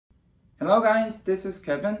Hello guys, this is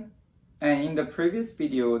Kevin, and in the previous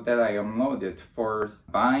video that I uploaded for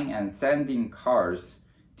buying and sending cars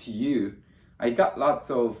to you, I got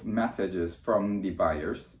lots of messages from the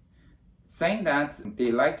buyers saying that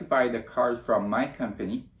they like to buy the cars from my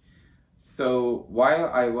company. So while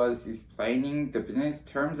I was explaining the business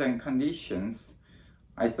terms and conditions,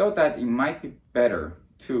 I thought that it might be better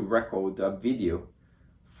to record a video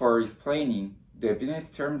for explaining the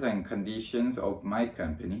business terms and conditions of my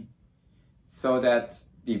company, so that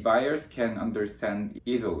the buyers can understand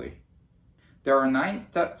easily. There are 9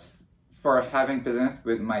 steps for having business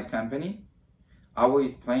with my company. I will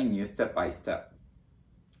explain you step by step.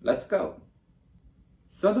 Let's go.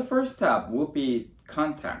 So the first step will be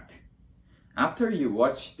contact. After you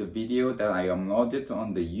watch the video that I uploaded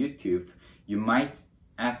on the YouTube, you might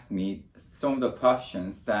ask me some of the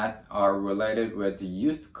questions that are related with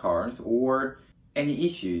used cars or any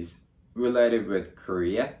issues related with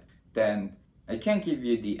Korea. Then I can give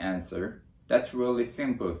you the answer. That's really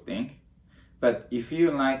simple thing. But if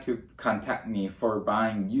you like to contact me for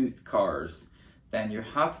buying used cars, then you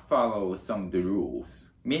have to follow some of the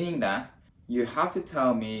rules. Meaning that you have to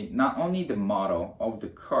tell me not only the model of the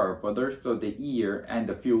car, but also the year and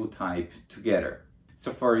the fuel type together.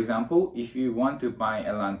 So for example, if you want to buy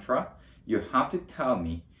Elantra, you have to tell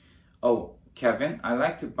me, oh, Kevin, I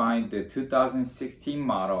like to buy the 2016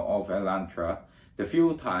 model of Elantra. The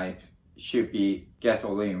fuel type should be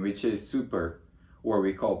gasoline, which is super, or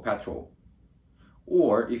we call petrol.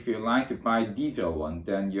 Or if you like to buy diesel one,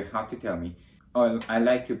 then you have to tell me, oh, I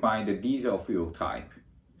like to buy the diesel fuel type.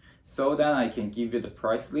 So that I can give you the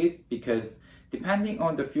price list, because depending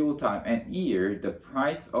on the fuel type and year, the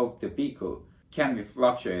price of the vehicle can be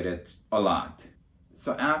fluctuated a lot.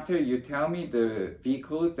 So after you tell me the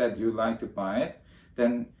vehicles that you like to buy it,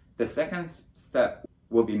 then the second step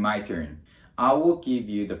will be my turn. I will give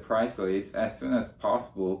you the price list as soon as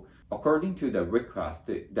possible according to the request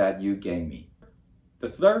that you gave me. The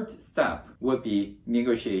third step would be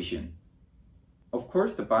negotiation. Of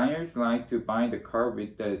course, the buyers like to buy the car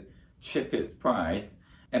with the cheapest price,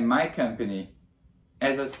 and my company,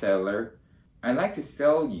 as a seller, I like to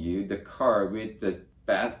sell you the car with the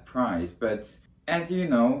best price, but as you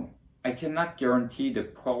know, I cannot guarantee the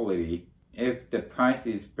quality if the price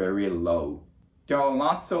is very low. There are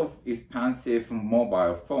lots of expensive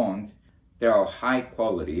mobile phones. They are high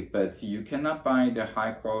quality, but you cannot buy the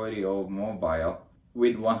high quality of mobile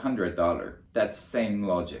with $100. That's same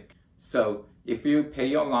logic. So if you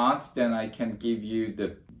pay a lot, then I can give you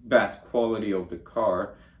the best quality of the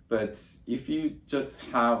car. But if you just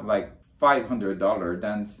have like $500,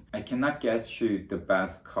 then I cannot get you the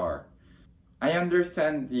best car. I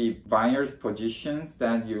understand the buyer's positions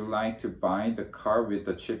that you like to buy the car with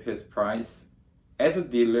the cheapest price as a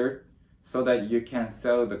dealer, so that you can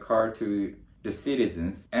sell the car to the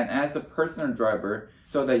citizens, and as a personal driver,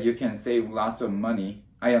 so that you can save lots of money.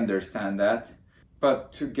 I understand that.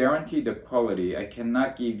 But to guarantee the quality, I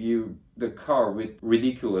cannot give you the car with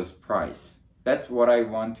ridiculous price. That's what I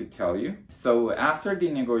want to tell you. So after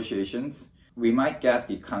the negotiations, we might get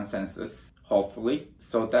the consensus, hopefully.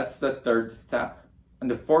 So that's the third step.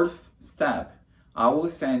 And the fourth step, I will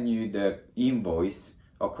send you the invoice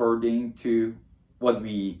according to what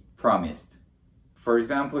we promised. For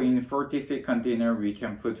example, in 40-feet container, we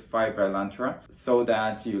can put 5 Elantra. So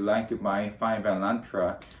that you like to buy 5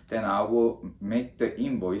 Elantra, then I will make the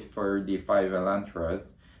invoice for the 5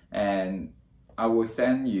 Elantras, and I will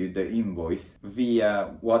send you the invoice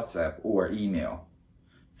via WhatsApp or email.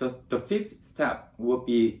 So the fifth step will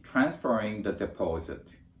be transferring the deposit.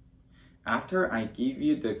 After I give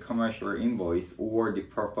you the commercial invoice or the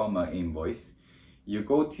pro forma invoice, you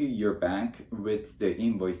go to your bank with the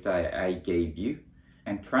invoice that I gave you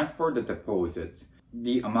and transfer the deposit.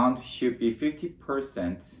 The amount should be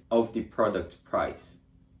 50% of the product price.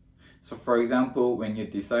 So for example, when you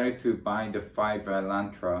decided to buy the 5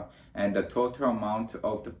 Elantra and the total amount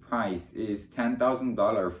of the price is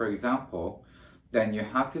 $10,000, for example, then you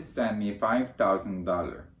have to send me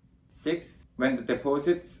 $5,000. Sixth, when the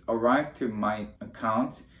deposits arrive to my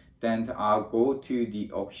account, then I'll go to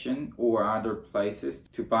the auction or other places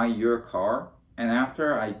to buy your car. And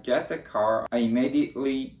after I get the car, I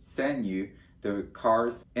immediately send you the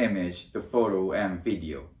car's image, the photo and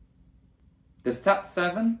video. The step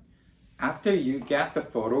 7, after you get the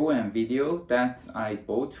photo and video that I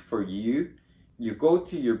bought for you, you go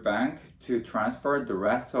to your bank to transfer the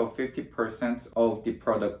rest of 50% of the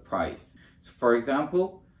product price. So for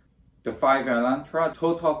example, the 5 Elantra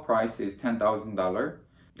total price is $10,000.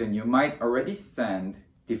 Then you might already send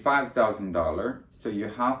the $5,000, so you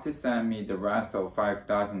have to send me the rest of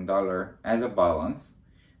 $5,000 as a balance.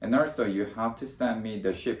 And also you have to send me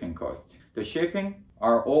the shipping cost. The shipping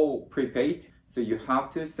are all prepaid, so you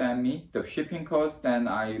have to send me the shipping cost, then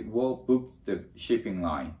I will book the shipping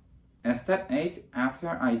line. And step 8, after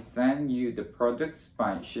I send you the products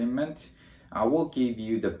by shipment, I will give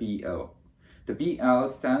you the BL. The BL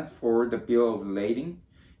stands for the bill of lading.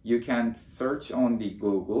 You can search on the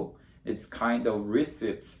Google. It's kind of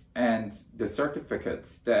receipts and the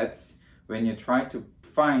certificates that when you try to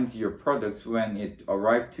find your products when it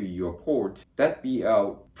arrived to your port, that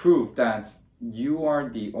BL prove that you are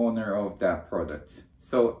the owner of that product.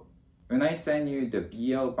 So when I send you the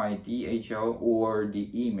BL by DHL or the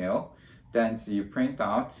email, then you print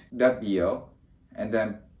out that BL, and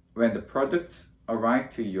then when the products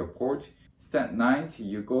arrive to your port, step 9,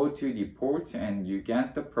 you go to the port and you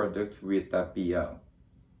get the product with that BL.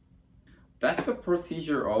 That's the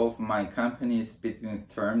procedure of my company's business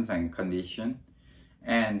terms and condition.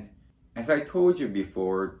 And as I told you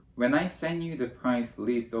before, when I send you the price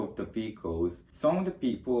list of the vehicles, some of the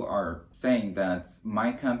people are saying that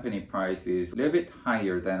my company price is a little bit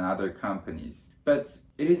higher than other companies. But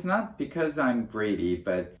it is not because I'm greedy,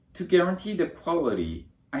 but to guarantee the quality,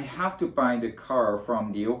 I have to buy the car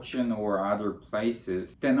from the auction or other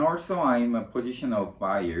places. Then also I'm a position of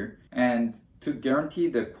buyer, and to guarantee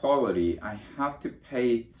the quality, I have to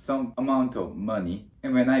pay some amount of money.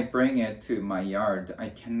 And when I bring it to my yard, I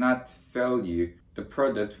cannot sell you the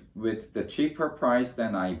product with the cheaper price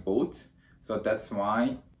than I bought. So that's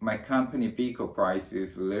why my company vehicle price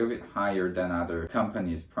is a little bit higher than other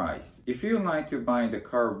companies' price. If you like to buy the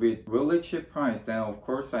car with really cheap price, then of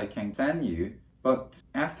course I can send you. But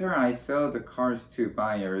after I sell the cars to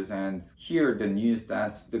buyers and hear the news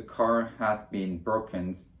that the car has been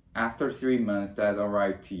broken after 3 months that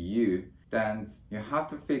arrived to you, then you have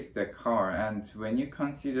to fix the car. And when you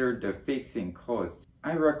consider the fixing cost,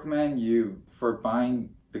 I recommend you for buying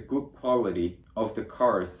the good quality of the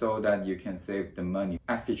car so that you can save the money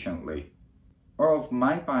efficiently. All of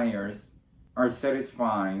my buyers are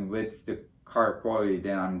satisfied with the car quality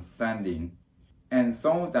that I'm sending, and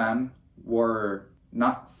some of them were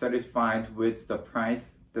not satisfied with the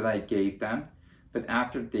price that I gave them, but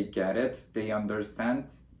after they get it, they understand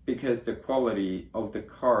because the quality of the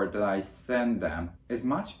car that I send them is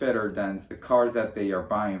much better than the cars that they are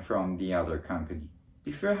buying from the other company.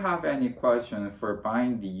 If you have any questions for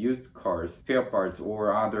buying the used cars, spare parts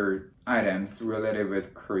or other items related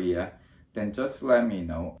with Korea, then just let me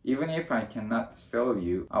know. Even if I cannot sell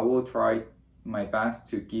you, I will try my best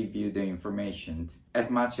to give you the information as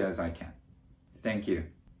much as I can. Thank you.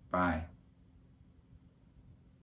 Bye.